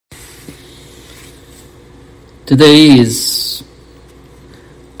Today is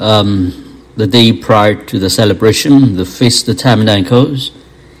the day prior to the celebration, the Feast of Tabernacles,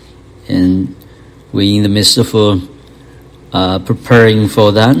 and we're in the midst of preparing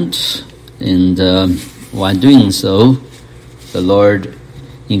for that. And while doing so, the Lord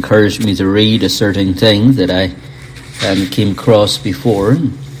encouraged me to read a certain thing that I hadn't came across before.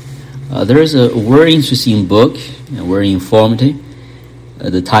 There is a very interesting book, and very informative.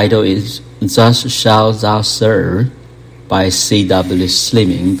 The title is "Thus Shall Thou Serve" by C.W.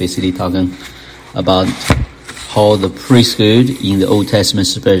 Slimming, basically talking about how the priesthood in the Old Testament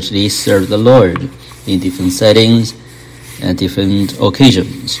especially served the Lord in different settings and different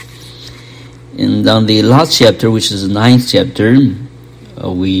occasions. And on the last chapter, which is the 9th chapter,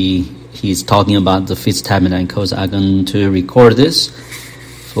 he's talking about the Feast of Tabernacles. I'm going to record this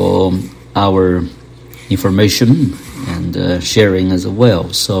for our information and sharing as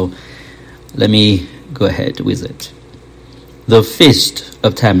well. So let me go ahead with it. The Feast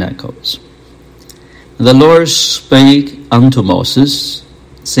of Tabernacles. The Lord spake unto Moses,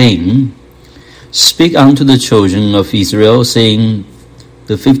 saying, Speak unto the children of Israel, saying,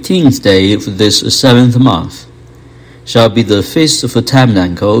 The 15th day of this 7th month shall be the Feast of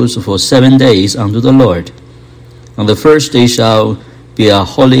Tabernacles for 7 days unto the Lord. On the first day shall be a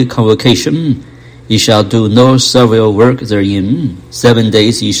holy convocation. Ye shall do no servile work therein. 7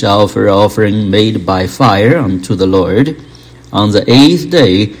 days ye shall offer an offering made by fire unto the Lord. On the 8th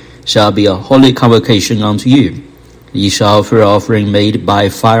day shall be a holy convocation unto you. Ye shall offer an offering made by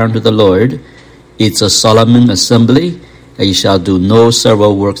fire unto the Lord. It's a solemn assembly, and ye shall do no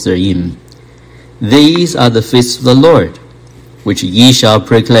servile work therein. These are the feasts of the Lord, which ye shall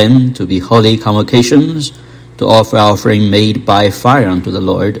proclaim to be holy convocations, to offer offering made by fire unto the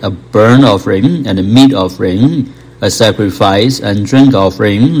Lord, a burnt offering and a meat offering, a sacrifice and drink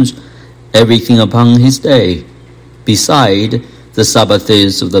offerings, everything upon his day, beside the Sabbath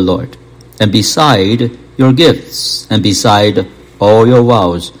days of the Lord, and beside your gifts, and beside all your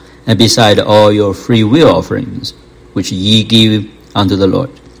vows, and beside all your free will offerings, which ye give unto the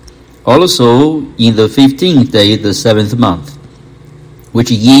Lord. Also in the 15th day, the 7th month, which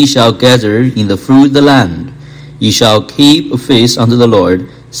ye shall gather in the fruit of the land, ye shall keep a feast unto the Lord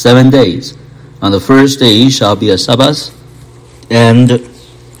 7 days. On the first day shall be a Sabbath, and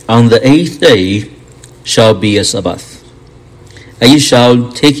on the 8th day shall be a Sabbath. And ye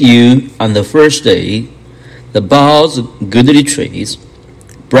shall take you on the first day the boughs of goodly trees,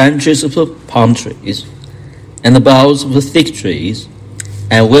 branches of the palm trees, and the boughs of the thick trees,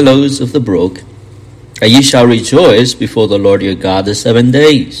 and willows of the brook, and ye shall rejoice before the Lord your God the 7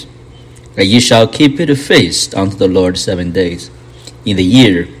 days. And ye shall keep it a feast unto the Lord 7 days in the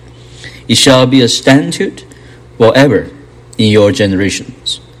year. It shall be a statute forever in your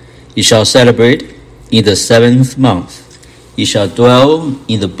generations. Ye shall celebrate in the 7th month. Ye shall dwell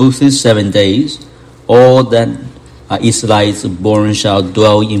in the booths 7 days. All that are Israelites born shall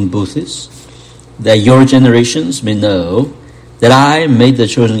dwell in booths, that your generations may know that I made the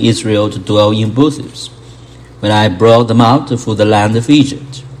children of Israel to dwell in booths, when I brought them out from the land of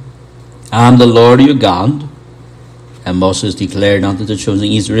Egypt. I am the Lord your God. And Moses declared unto the children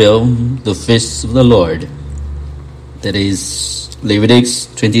of Israel the feasts of the Lord. That is Leviticus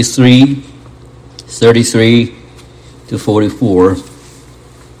 23, 33 to 44.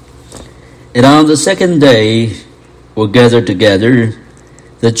 And on the 2nd day were gathered together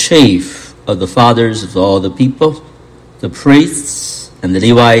the chief of the fathers of all the people, the priests and the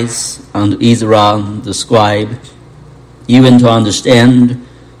Levites, unto Ezra the scribe, even to understand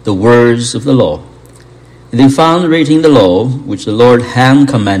the words of the law. And they found written in the law, which the Lord had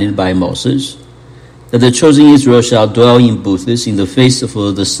commanded by Moses, that the children of Israel shall dwell in booths in the feast of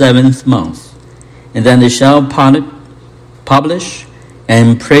the 7th month. And then they shall publish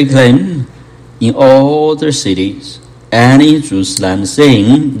and proclaim in all their cities and in Jerusalem,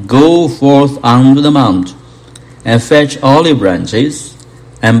 saying, Go forth unto the mount, and fetch olive branches,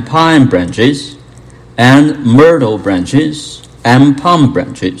 and pine branches, and myrtle branches, and palm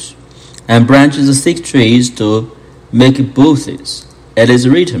branches, and branches of thick trees to make booths. It is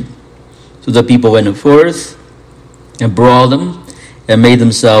written. So the people went forth and brought them, and made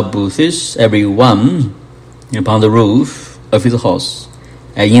themselves booths, every one upon the roof of his house,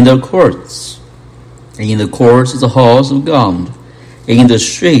 and in the courts, and in the courts of the house of God, and in the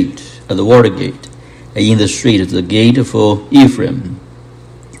street of the water gate, and in the street of the gate of Ephraim.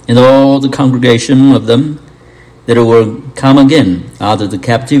 And all the congregation of them that were come again out of the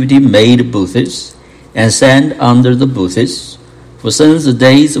captivity made booths, and sat under the booths. For since the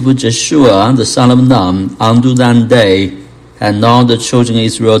days of Joshua the son of Nun unto that day had not the children of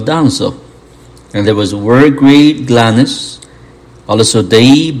Israel done so. And there was very great gladness, also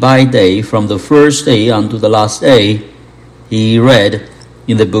day by day, from the first day unto the last day. He read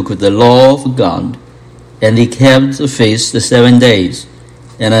in the book of the law of God, and he kept the feast the 7 days.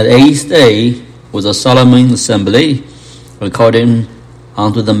 And at the 8th day was a solemn assembly, according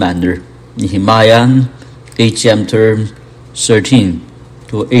unto the manner. Nehemiah 8 chapter 13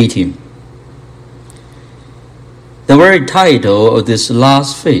 to 18. The very title of this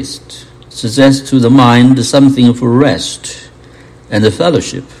last feast suggests to the mind something of rest and the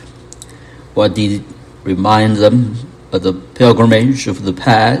fellowship. What did remind them of the pilgrimage of the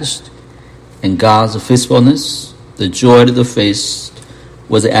past and God's faithfulness? The joy of the feast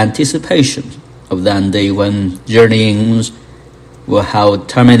was the anticipation of that day when journeyings will have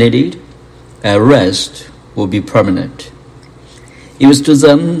terminated and rest will be permanent. It was to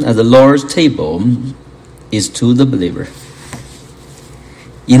them as the Lord's table is to the believer.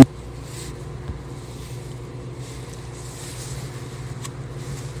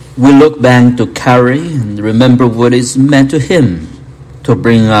 We look back to carry and remember what is meant to Him to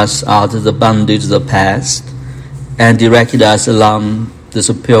bring us out of the bondage of the past and direct us along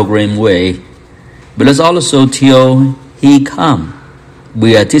this pilgrim way. But it's also till He come.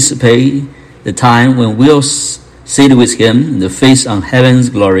 We anticipate the time when we'll sit with Him in the face on heaven's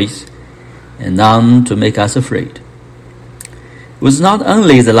glories, and none to make us afraid. It was not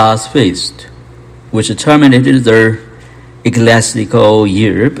only the last feast, which terminated their ecclesiastical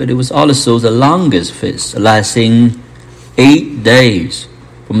year, but it was also the longest feast, lasting 8 days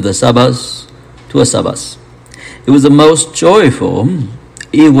from the Sabbath to a Sabbath. It was the most joyful,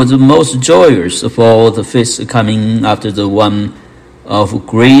 it was the most joyous of all the feasts, coming after the one of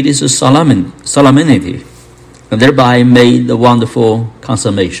greatest solemnity, and thereby made the wonderful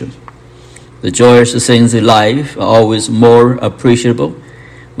consummation. The joyous things in life are always more appreciable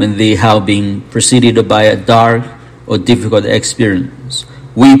when they have been preceded by a dark or difficult experience.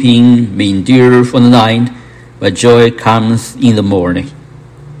 Weeping may endure for the night, but joy comes in the morning.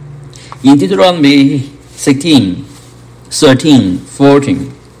 In Deuteronomy 16, 13,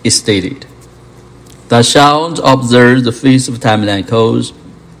 14, is stated, Thou shalt observe the Feast of Tabernacles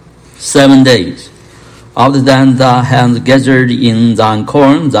 7 days. After that thou hast gathered in thine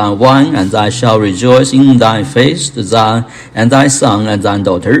corn, thy wine, and thou shalt rejoice in thy feast, thou and thy son and thy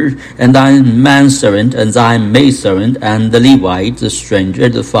daughter, and thy manservant and thy maidservant, and the Levite, the stranger,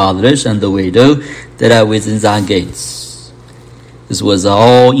 the fatherless, and the widow that are within thy gates. This was an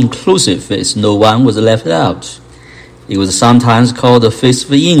all-inclusive feast. No one was left out. It was sometimes called the Feast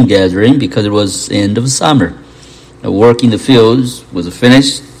of Ingathering because it was the end of summer. The work in the fields was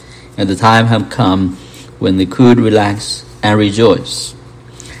finished, and the time had come when they could relax and rejoice.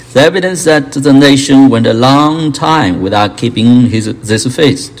 The evidence that the nation went a long time without keeping this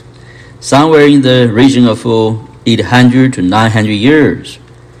feast, somewhere in the region of 800 to 900 years.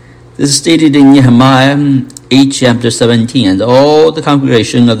 This is stated in Nehemiah 8 chapter 17, and all the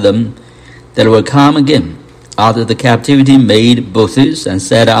congregation of them that will come again out of the captivity made booths and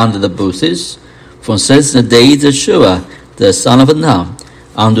sat under the booths, from since the days of Shua, the son of Nun,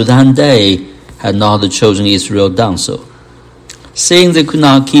 unto that day had not the chosen Israel done so. Seeing they could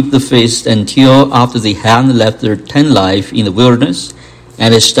not keep the feast until after they had left their tent life in the wilderness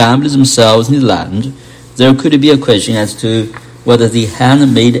and established themselves in the land, there could be a question as to whether they had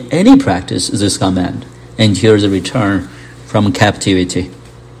made any practice of this command until the return from captivity.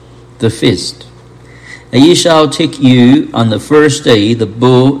 The feast. And ye shall take you on the first day the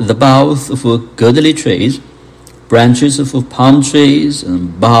boughs of goodly trees, branches of palm trees,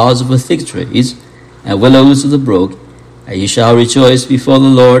 and boughs of fig trees, and willows of the brook, and ye shall rejoice before the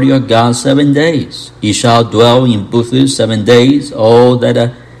Lord your God 7 days. Ye shall dwell in booths 7 days. All that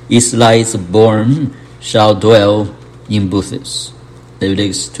are Israelites born shall dwell in booths.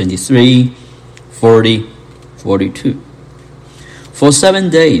 Leviticus 23, 40, 42. For 7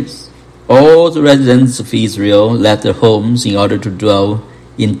 days, all the residents of Israel left their homes in order to dwell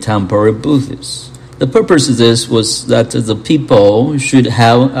in temporary booths. The purpose of this was that the people should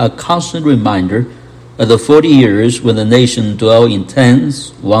have a constant reminder of the 40 years when the nation dwelt in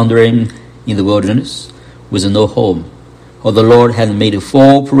tents, wandering in the wilderness, with no home. For the Lord had made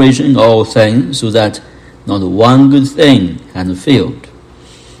full provision in all things, so that not one good thing had failed.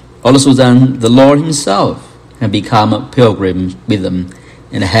 Also then the Lord himself had become a pilgrim with them,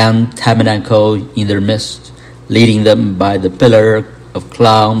 and had tabernacled in their midst, leading them by the pillar of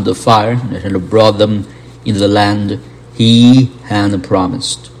cloud, the fire that had brought them into the land he had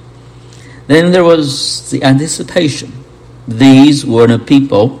promised. Then there was the anticipation. These were the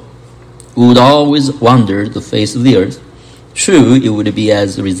people who would always wander the face of the earth, True, it would be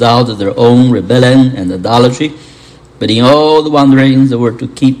as a result of their own rebellion and idolatry, but in all the wanderings they were to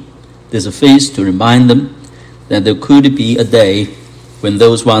keep this feast to remind them that there could be a day when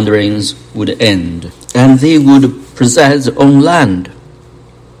those wanderings would end, and they would possess their own land,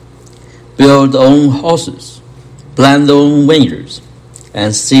 build their own houses, plant their own vineyards,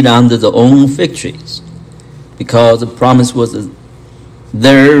 and sit under their own fig trees, because the promise was that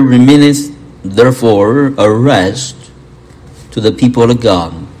there remaineth therefore a rest to the people of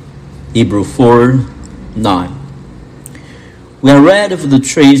God. Hebrews 4:9. We are read of the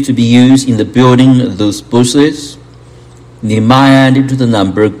trees to be used in the building of those bushes. Nehemiah added to the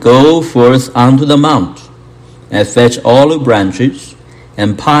number, "Go forth unto the mount, and fetch olive branches,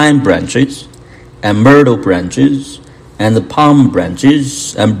 and pine branches, and myrtle branches, and the palm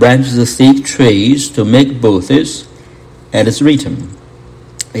branches, and branches of thick trees to make booths." And it's written,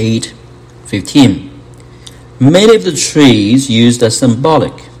 8:15. Many of the trees used are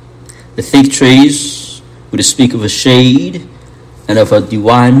symbolic. The thick trees would speak of a shade and of a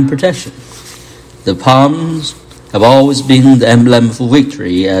divine protection. The palms have always been the emblem of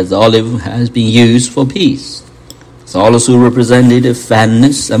victory, as the olive has been used for peace. It's also represented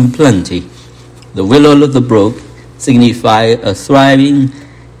fatness and plenty. The willow of the brook signify a thriving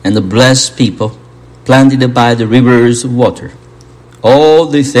and a blessed people planted by the rivers of water. All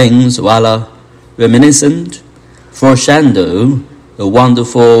these things, while reminiscent, foreshadow the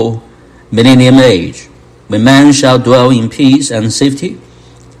wonderful millennium age, when man shall dwell in peace and safety,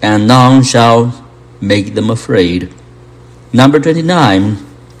 and none shall make them afraid. Numbers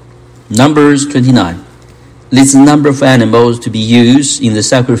 29 lists the number of animals to be used in the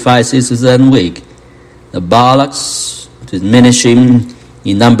sacrifices of that week. The bullocks diminishing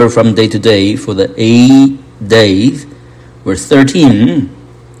in number from day to day for the 8 days were 13,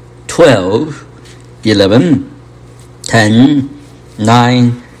 12, 11, 10,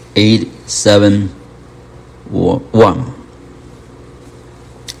 9, 8, 7, 1.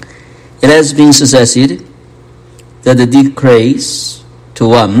 It has been suggested that the decrease to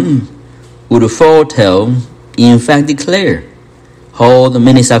 1 would foretell, in fact declare, how the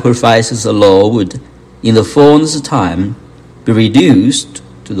many sacrifices of the law would, in the fullness of time, be reduced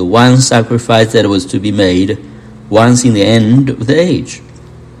to the one sacrifice that was to be made once in the end of the age.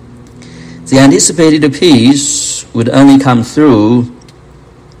 The anticipated peace would only come through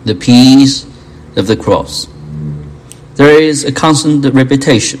the peace of the cross. There is a constant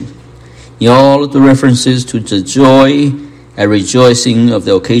repetition in all of the references to the joy and rejoicing of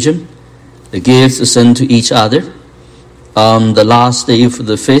the occasion, the gifts sent to each other on the last day of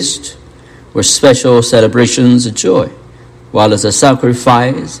the feast were special celebrations of joy, while as a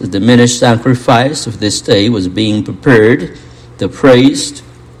sacrifice, the diminished sacrifice of this day was being prepared. The priest,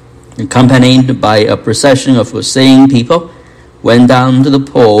 accompanied by a procession of saying people, went down to the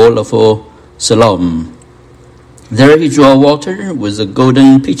pool of Siloam. There he drew water with a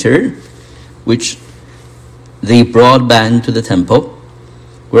golden pitcher, which they brought back to the temple,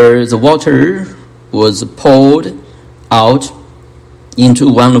 where the water was poured out into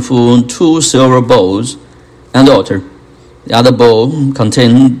one of 2 silver bowls and the altar. The other bowl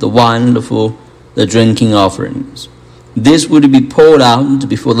contained the wine of the drinking offerings. This would be poured out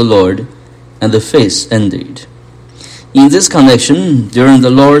before the Lord, and the feast ended. In this connection, during the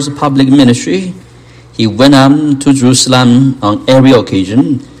Lord's public ministry, he went up to Jerusalem on every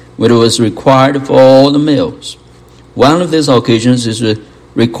occasion when it was required for all the meals. One of these occasions is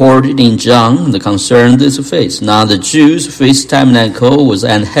recorded in John that concerned this feast. Now the Jews' feast tabernacle was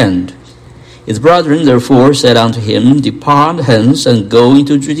at hand. His brethren therefore said unto him, Depart hence and go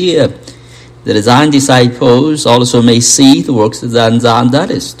into Judea, that thine disciples also may see the works that thou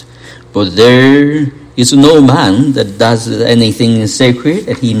doest. But there is no man that does anything in secret,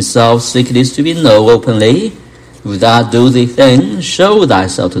 that he himself seeketh to be known openly. If thou do these things, show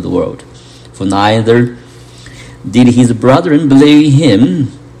thyself to the world. For neither did his brethren believe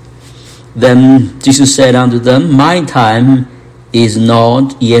him. Then Jesus said unto them, My time is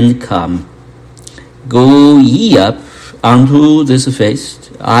not yet come. Go ye up unto this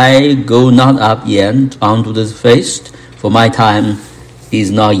feast. I go not up yet unto this feast, for my time is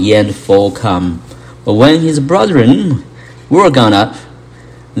not yet full come. But when his brethren were gone up,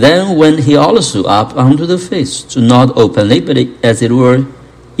 then went he also up unto the feast, not openly, but as it were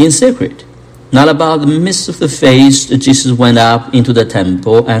in secret. Not about the midst of the feast, Jesus went up into the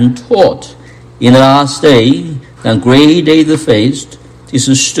temple and taught. In the last day, the great day of the feast,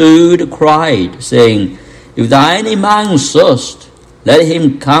 Jesus stood, cried, saying, If there any man thirst, let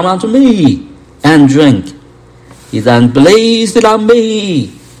him come unto me and drink. He then blazed on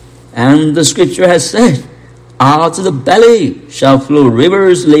me, and the scripture has said, out of the belly shall flow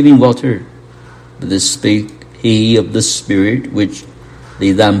rivers of living water. But this speak he of the Spirit, which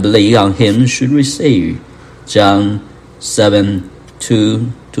they that believe on him should receive. John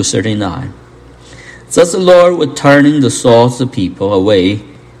 7:2-39. Thus the Lord was turning the thoughts of people away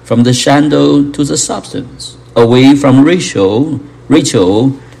from the shadow to the substance, away from ritual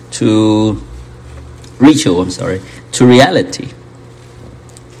to reality.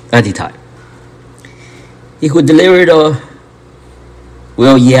 At the time, he who delivered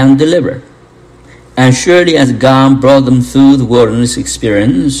will yet deliver. And surely as God brought them through the wilderness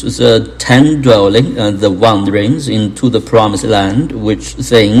experience, the tent dwelling and the wanderings into the promised land, which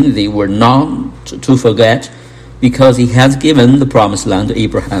thing they were not to forget, because he has given the promised land to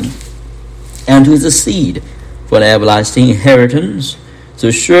Abraham and to his seed for an everlasting inheritance.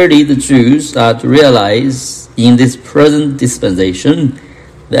 So surely the Jews are to realize in this present dispensation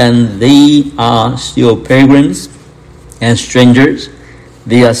that they are still pilgrims and strangers.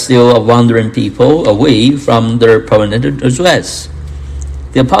 They are still a wandering people away from their permanent address.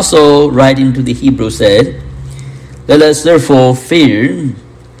 The apostle, writing to the Hebrews, said, "Let us therefore fear,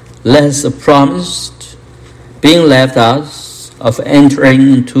 lest the promised being left us of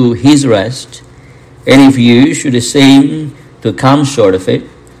entering into his rest, and if you should seem to come short of it,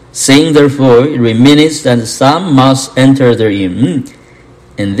 seeing therefore it remaineth that some must enter therein,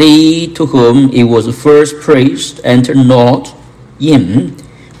 and they to whom it was first preached enter not in,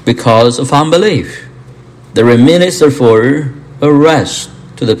 because of unbelief. There remaineth therefore a rest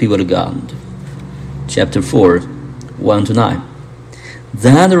to the people of God." Chapter 4, 1-9.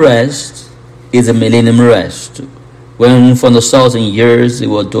 That rest is a millennium rest, when for 1,000 years they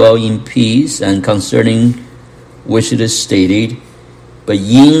will dwell in peace, and concerning which it is stated, "But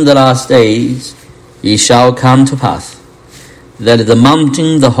in the last days it shall come to pass, that the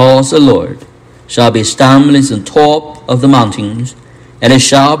mountain, the house of the Lord, shall be established on top of the mountains, and it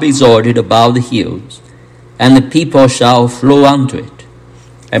shall be exalted above the hills, and the people shall flow unto it.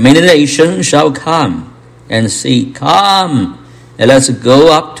 And many nations shall come and say, Come, and let's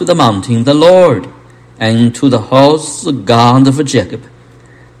go up to the mountain of the Lord, and to the house of God of Jacob.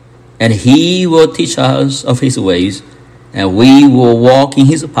 And he will teach us of his ways, and we will walk in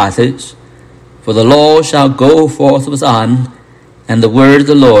his paths. For the Lord shall go forth of Zion, and the word of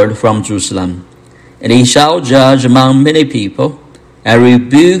the Lord from Jerusalem. And he shall judge among many people, and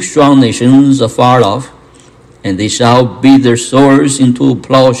rebuke strong nations afar off. And they shall beat their swords into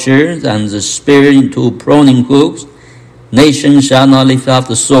plowshares, and the spear into pruning hooks. Nation shall not lift up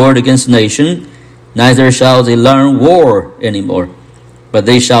the sword against nation, neither shall they learn war any more. But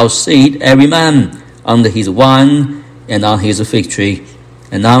they shall sit every man under his wine and on his fig tree,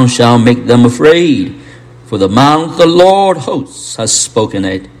 and none shall make them afraid. For the mouth of the Lord hosts has spoken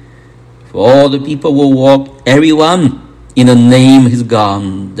it. For all the people will walk, every one, in the name of his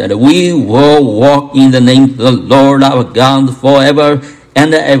God, that we will walk in the name of the Lord our God forever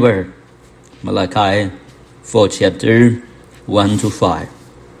and ever. Malachi 4 chapter 1-5.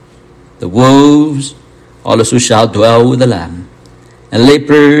 The wolves also shall dwell with the lamb, and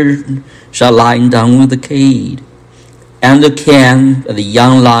leopard shall lie down with the kid, and the can and the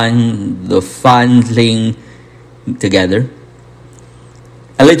young lion, the foundling together.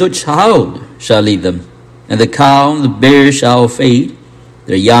 A little child shall lead them, and the cow and the bear shall feed.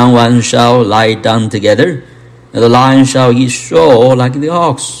 The young ones shall lie down together, and the lion shall eat straw like the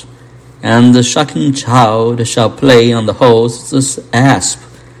ox. And the sucking child shall play on the horse of the asp,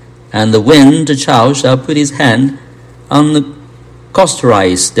 and the weaned child shall put his hand on the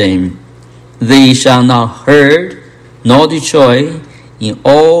costerize stem. They shall not hurt nor destroy in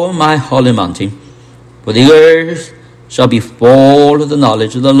all my holy mountain, for the earth shall be full of the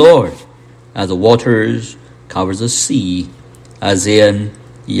knowledge of the Lord, as the waters cover the sea. Isaiah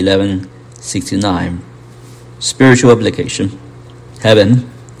 11:69. Spiritual application. Heaven.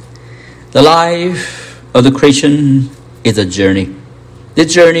 The life of the Christian is a journey. The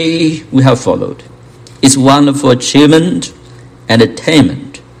journey we have followed is one of achievement and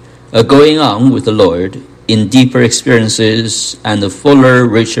attainment, a going on with the Lord in deeper experiences and a fuller,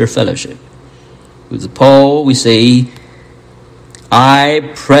 richer fellowship. With Paul, we say,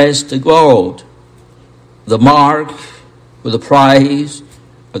 I press the goal, the mark for the prize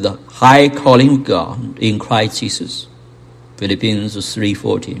of the high calling of God in Christ Jesus. Philippians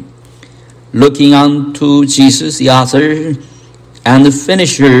 3:14. Looking unto Jesus, the author and the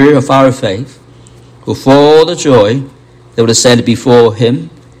finisher of our faith, who for the joy that was set before him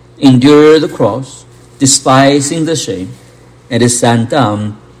endured the cross, despising the shame, and is sat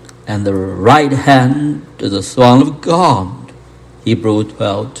down at the right hand of the throne of God. Hebrews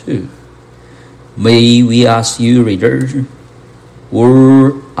 12:2. May we ask you, reader,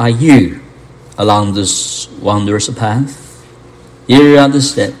 where are you along this wondrous path? Here are the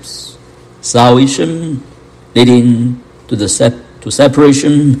steps: salvation leading to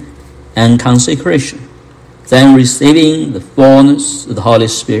separation and consecration, then receiving the fullness of the Holy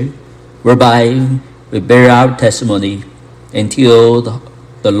Spirit, whereby we bear our testimony until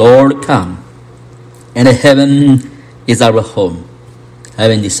the Lord come, and heaven is our home.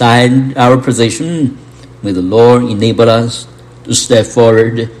 Having decided our position, may the Lord enable us to step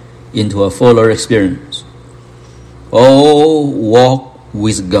forward into a fuller experience. Oh, walk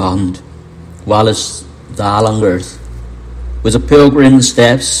with God whilst thou on earth, with the pilgrim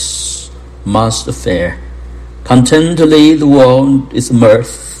steps must fare, content to leave the world its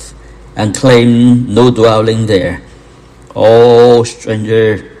mirth, and claim no dwelling there. Oh,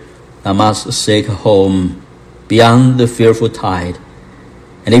 stranger, thou must seek a home beyond the fearful tide,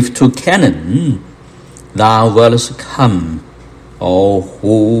 and if to Canaan thou wilt come, oh,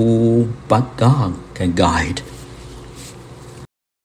 who but God can guide?